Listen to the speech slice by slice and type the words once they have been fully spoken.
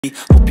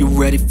Hope you're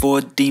ready for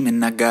a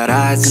demon. I got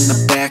eyes in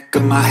the back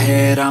of my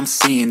head, I'm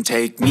seeing.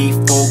 Take me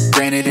for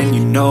granted and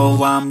you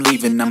know I'm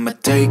leaving. I'ma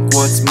take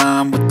what's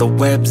mine with the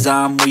webs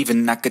I'm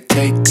weaving. I could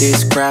take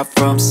this crowd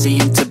from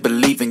seeing to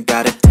believing.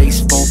 Got a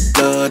taste for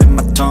blood and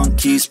my tongue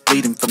keeps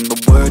bleeding from the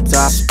words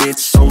I spit.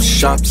 So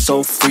sharp,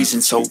 so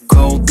freezing, so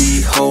cold.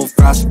 Behold,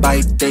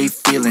 frostbite they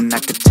feeling. I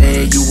could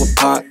tear you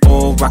apart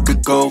or I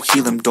could go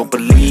heal them. Don't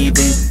believe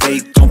in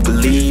fate, don't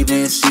believe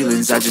in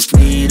ceilings. I just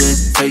need a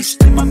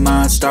taste and my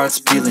mind starts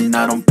peeling.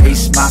 I don't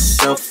pace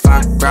myself,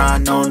 I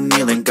grind on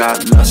kneeling.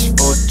 Got lust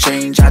for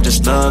change, I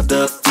just love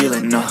the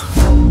feeling.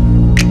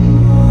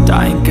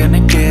 I ain't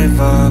gonna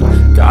give up.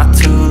 Got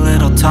too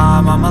little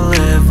time, I'ma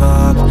live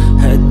up.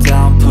 Head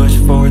down, push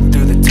forward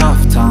through the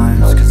tough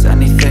times. Cause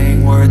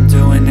anything worth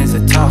doing is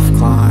a tough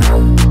climb.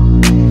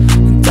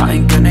 And I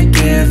ain't gonna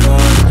give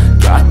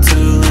up. Got too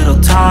little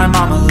time,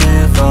 I'ma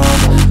live up.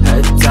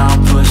 Head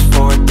down, push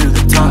forward through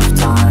the tough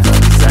times.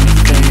 Cause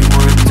anything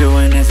worth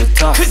doing is a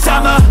tough climb. Cause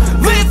I'ma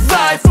live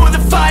life for the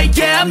fight,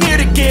 yeah, I'm here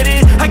to get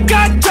it. I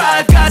got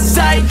drive, got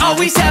sight,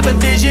 always have a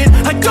vision.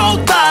 I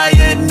don't lie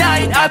at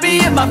night, I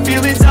be in my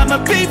feelings. I'ma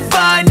be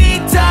fine,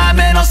 need time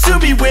and I'll soon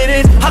be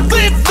winning. I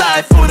live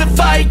life for the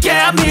fight,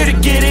 yeah, I'm here to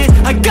get it.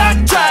 I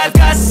got drive,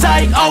 got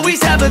sight,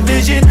 always have a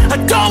vision. I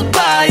don't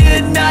lie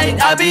at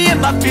night, I be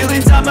in my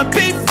feelings. I'ma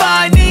be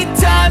fine, need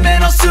time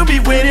and I'll soon be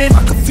winning.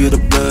 I can feel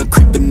the blood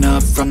creeping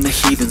up from the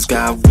heathens.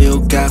 Got will,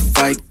 got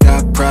fight,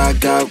 got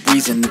pride, got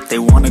reason. If they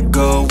wanna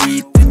go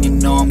eat, then you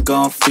know I'm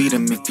gon' feed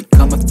them. If you're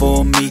coming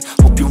for me,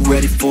 hope you're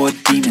ready for a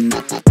demon.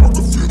 I can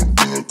feel the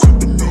blood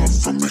creeping up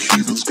from the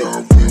heathens.